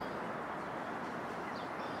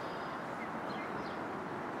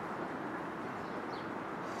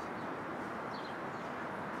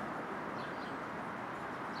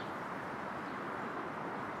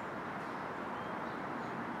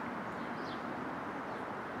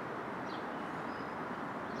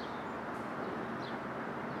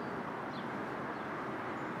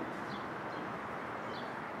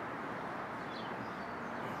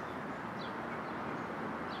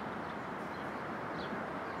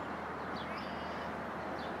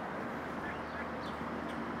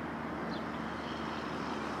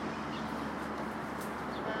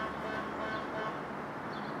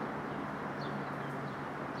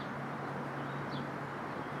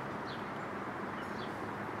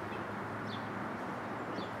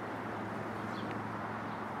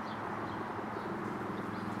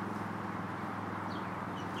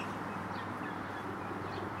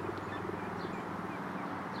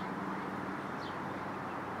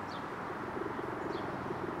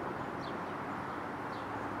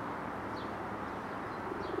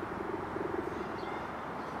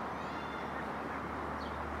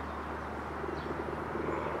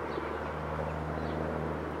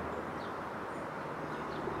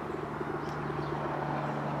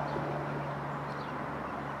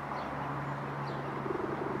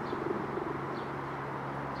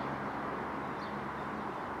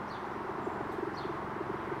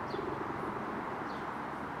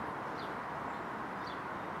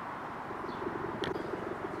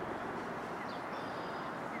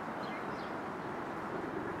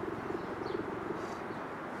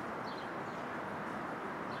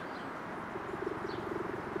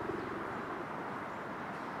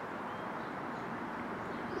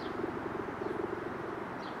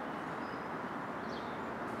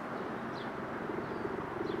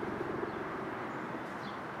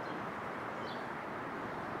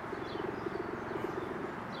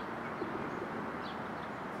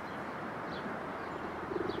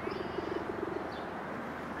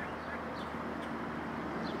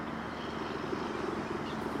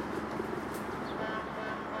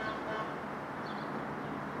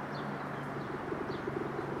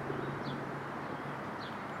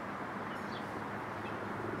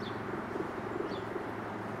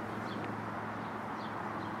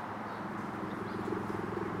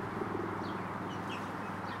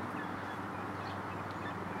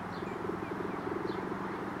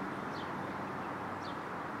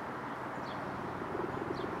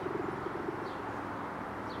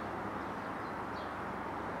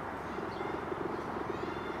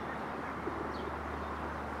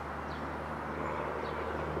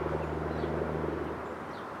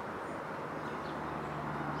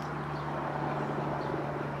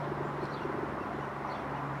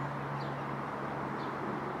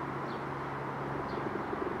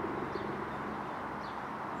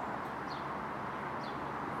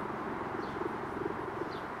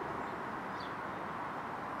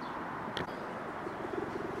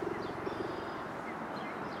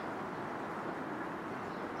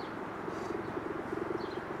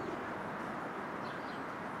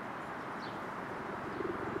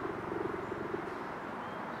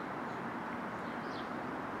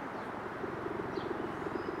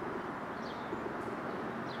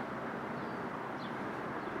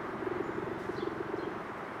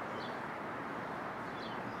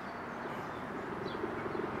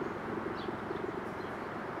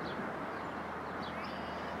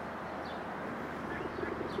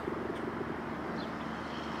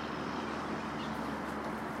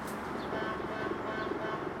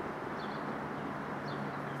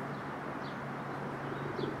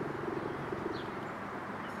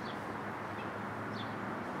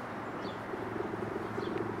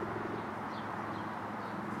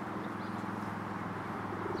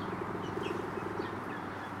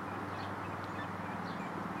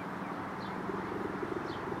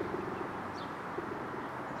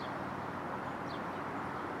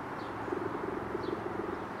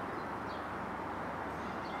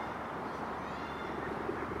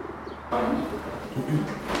You're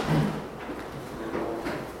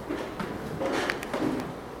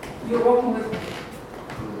walking with.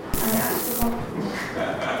 I asked about.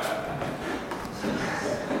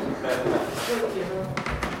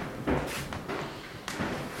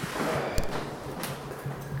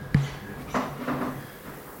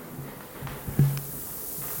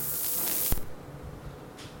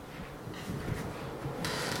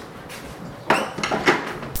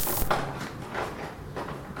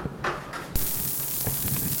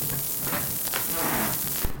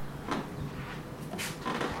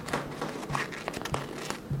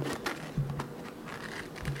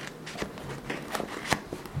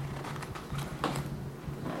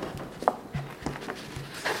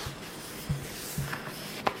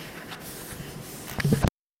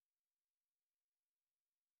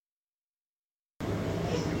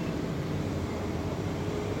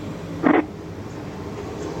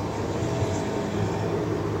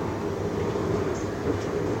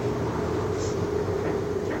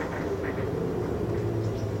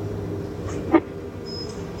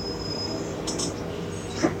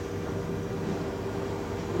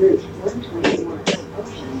 Route 121,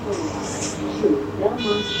 Ocean Boulevard to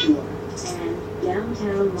Belmont Shore and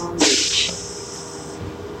downtown Long Beach.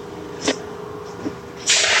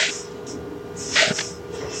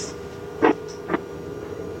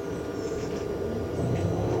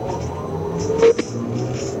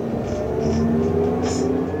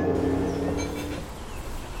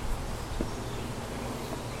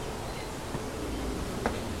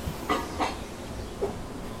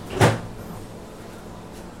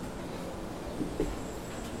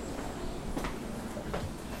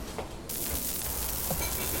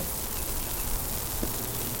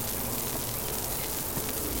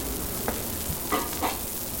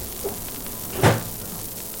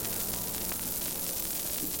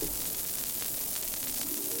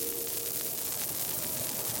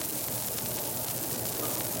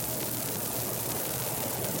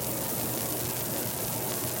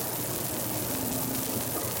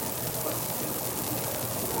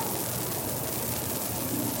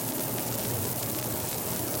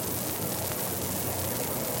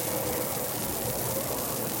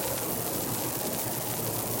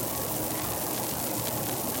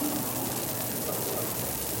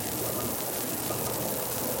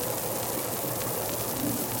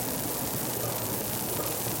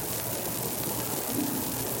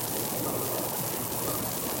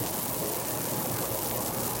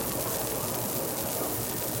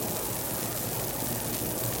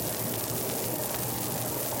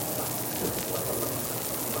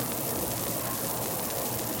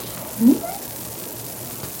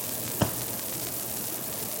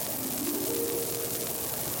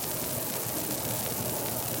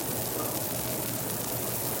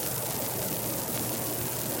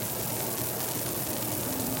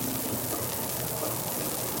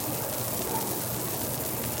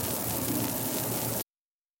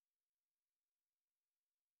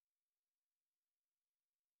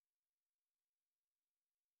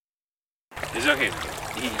 It's okay.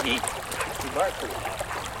 He barks pretty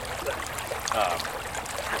loud.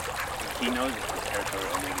 He knows his territory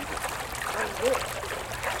already.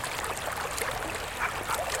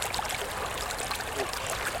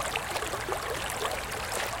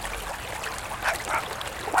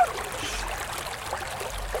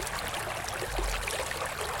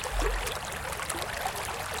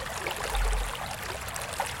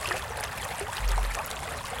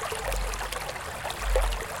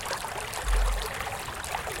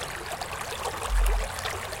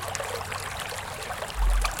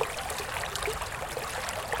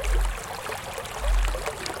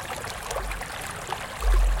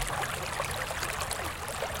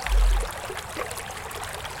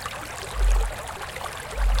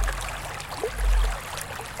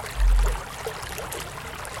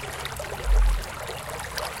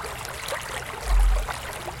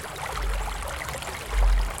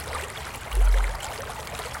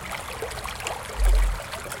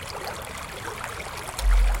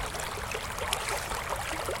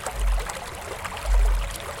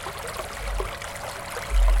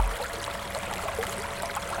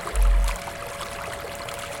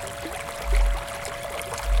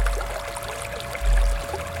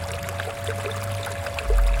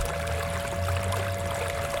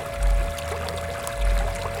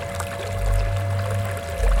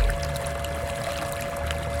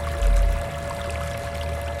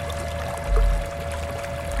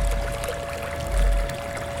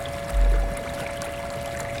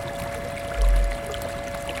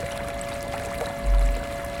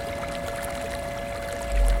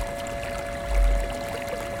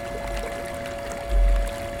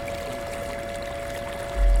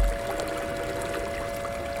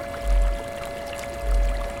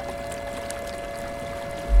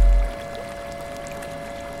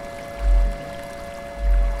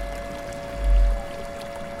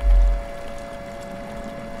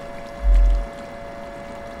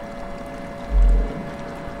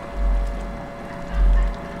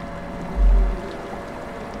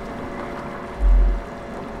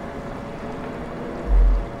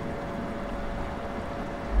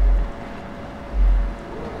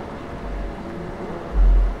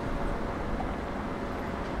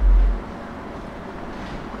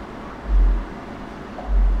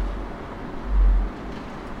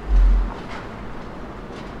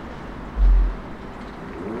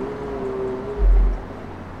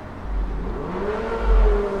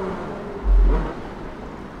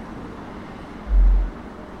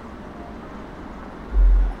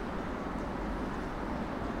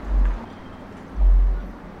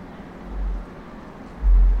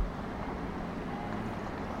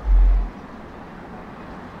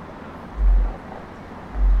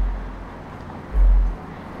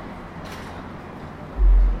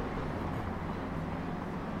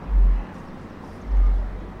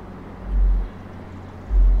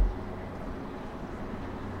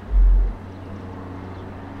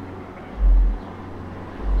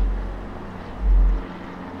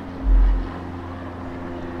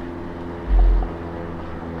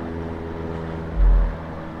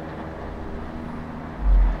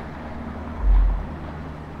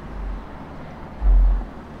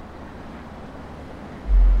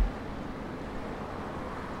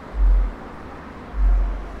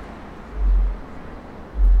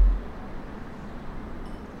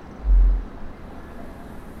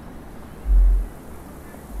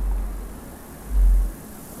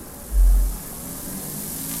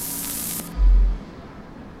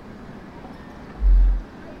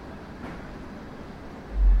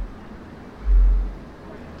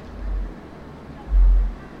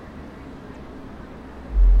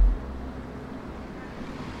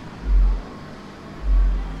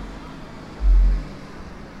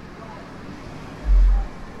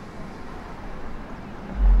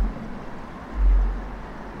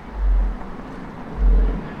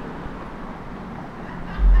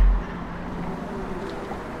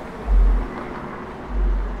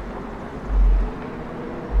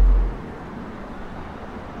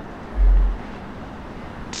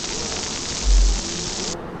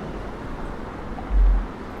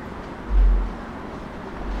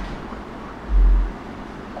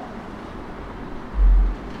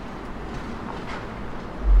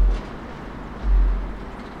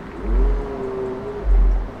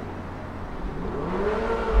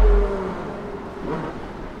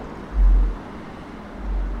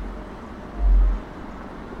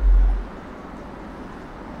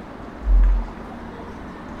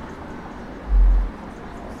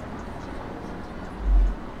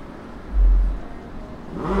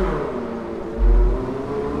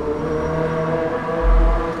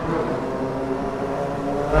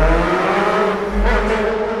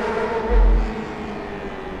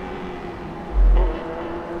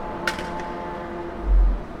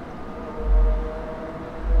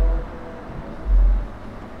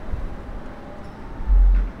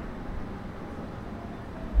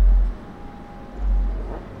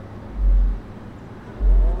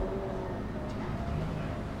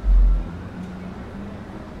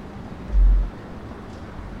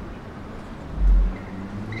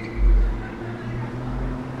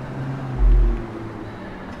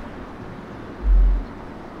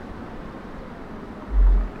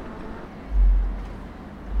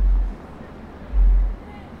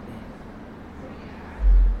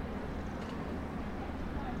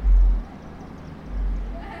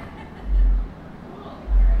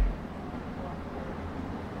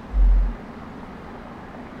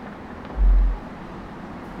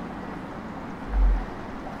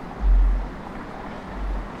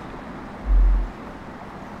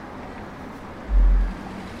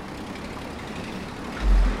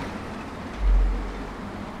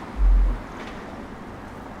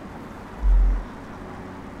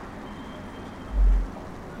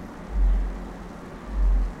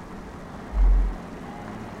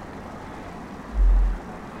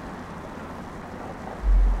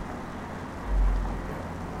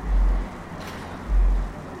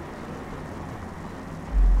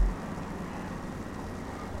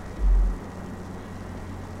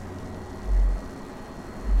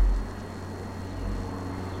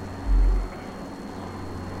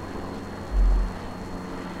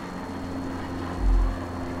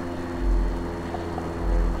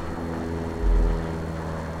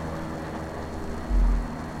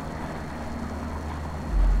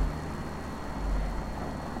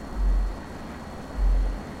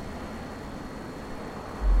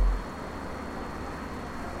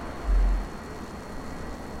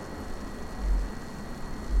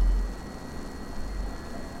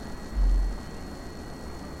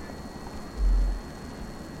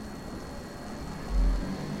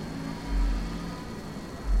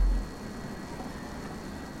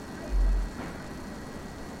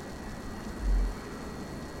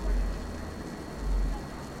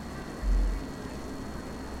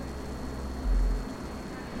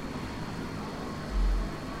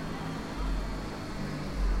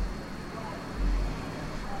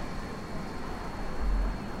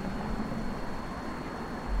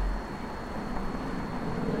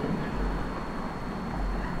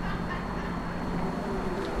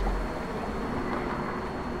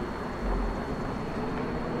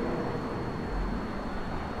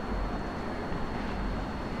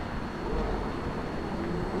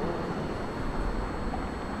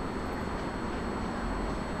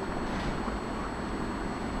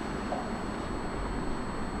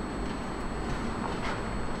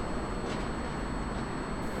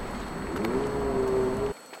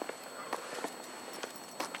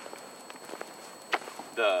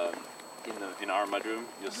 in our mudroom,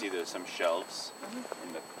 you'll see there's some shelves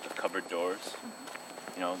in the cupboard doors.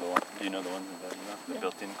 You know the one. Do you know the ones in the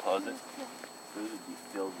built-in closet? Those would be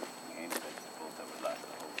filled with canned vegetables that would last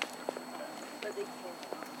the whole winter. But they can't.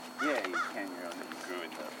 Yeah, you can your own that you grew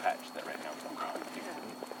in the patch that right now is growing.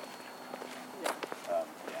 So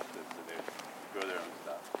they grow their own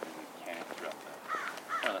stuff and they can it throughout the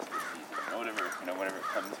more or less the season. Whatever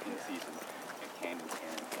comes in season, it can and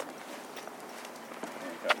can. And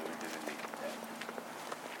we thought we were doing it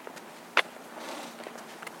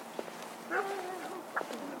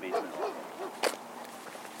in the basement.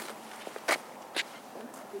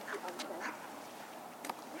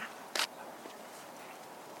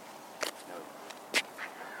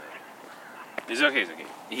 It's okay.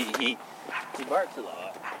 He barks a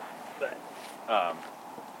lot, but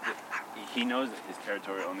he knows that his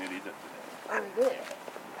territory only leads up to there. Oh, good.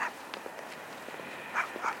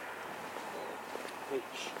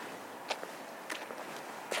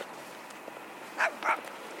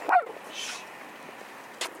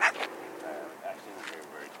 Actually, not very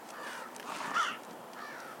word.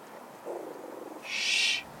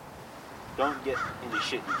 Shh. Don't get into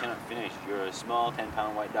shit you cannot finish. You're a small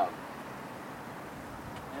 10-pound white dog.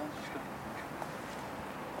 Yeah, just go.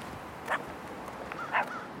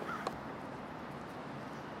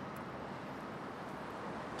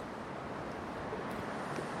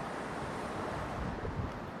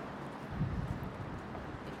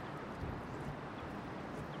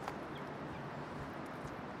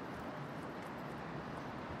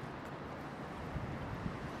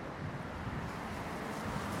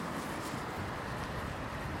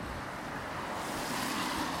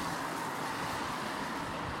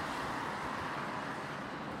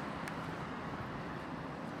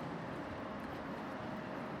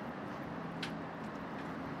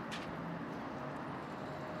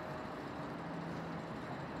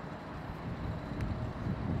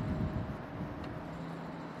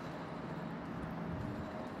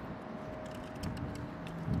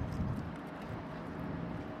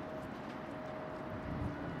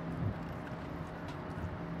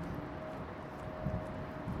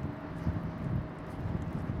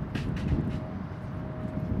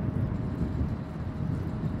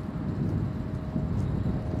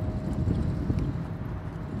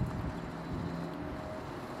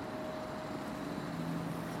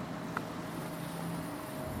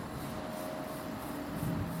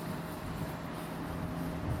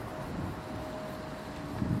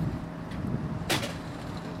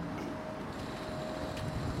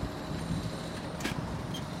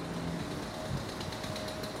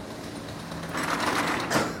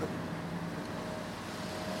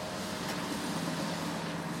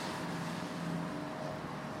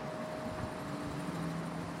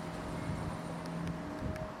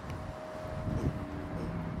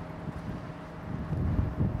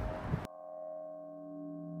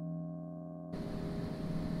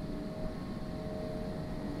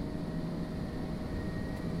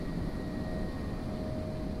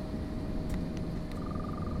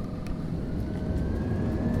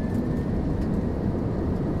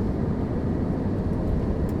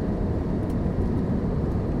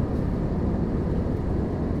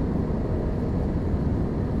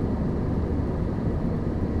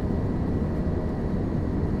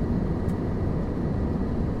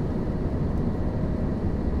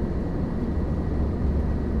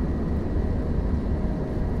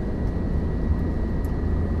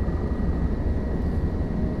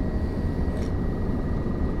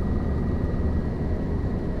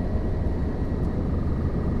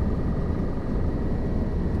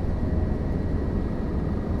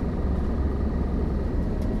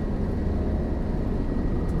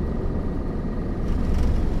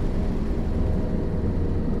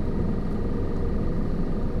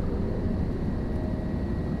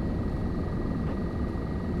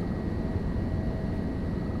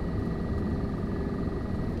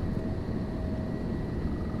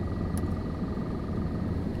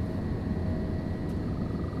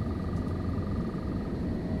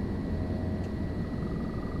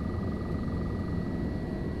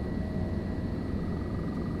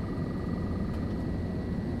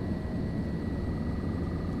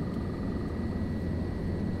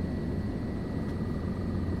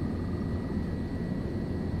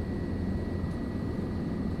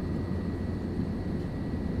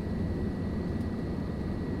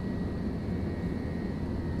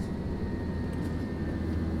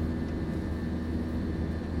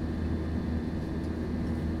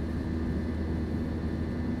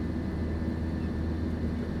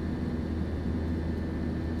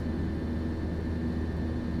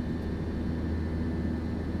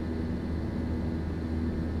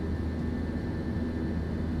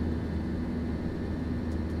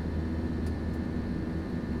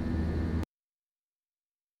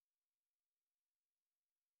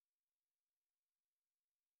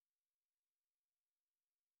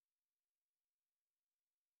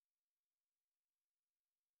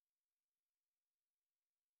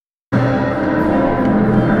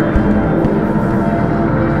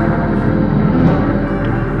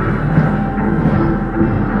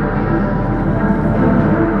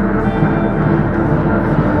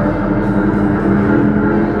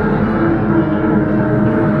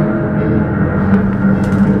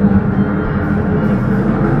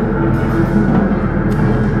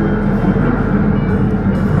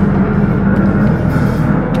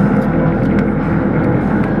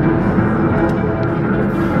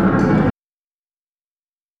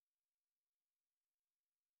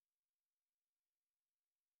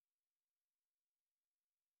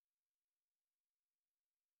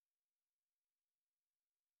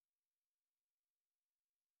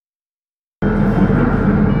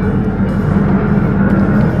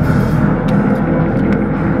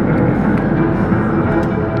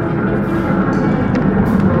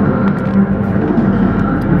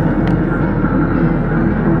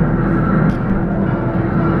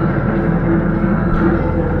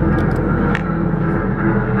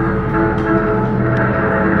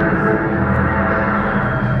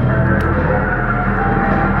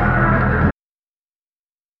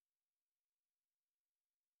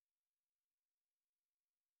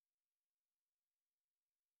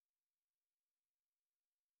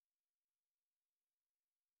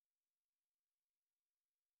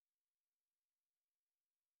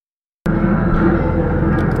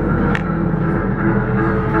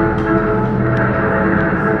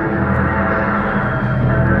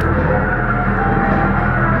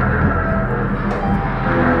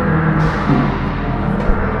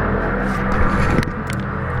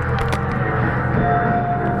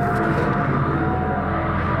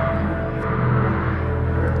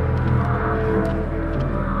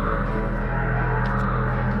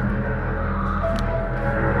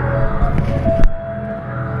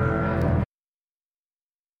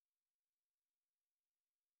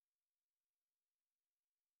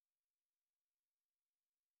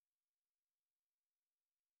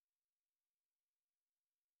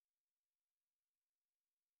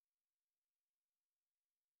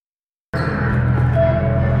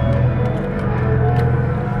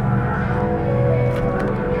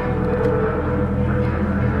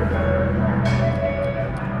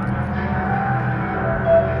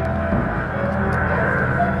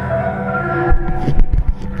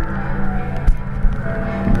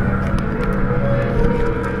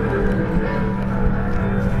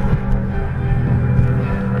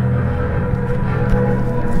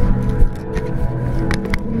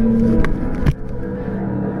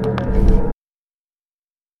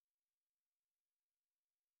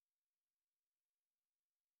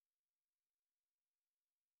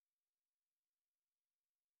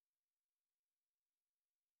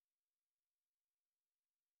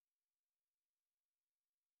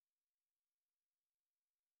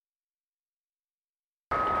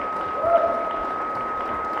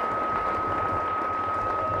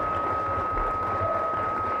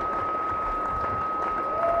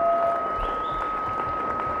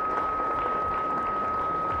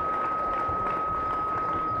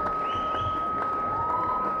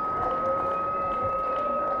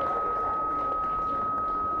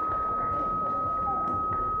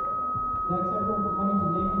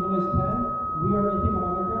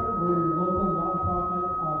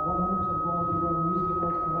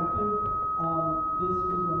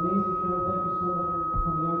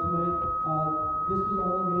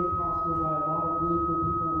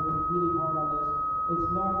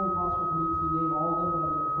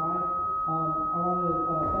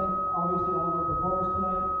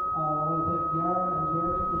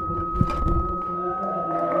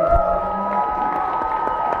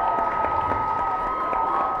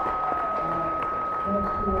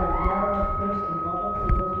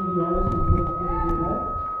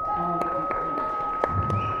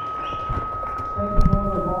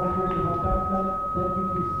 tonight. Thank you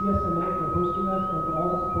to CSMA for hosting us and for all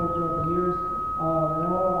the support throughout the years. And I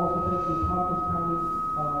want to also thank the Tompkins County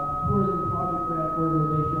Tourism Project Grant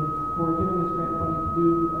Organization for giving us grant money to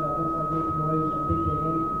do events like Make Noise and Big Day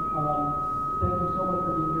In. Thank you so much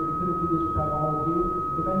for being here. We couldn't do this without all of you.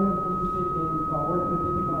 If anyone's interested in working with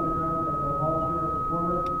Indigo Underground as a volunteer or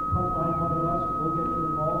performer, come find one of us. We'll get you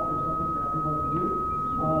involved. There's something for everyone to do.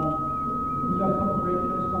 We've got a couple great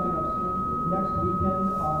shows coming up soon. Next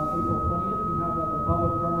weekend on April 20th, we have the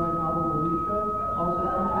Public Drumline album release show. Also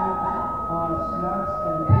featuring Snacks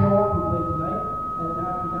and POR who played tonight. And then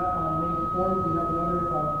after that, on May 4th, we have another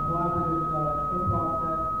collaborative improv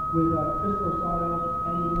set with Chris Rosado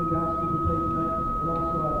and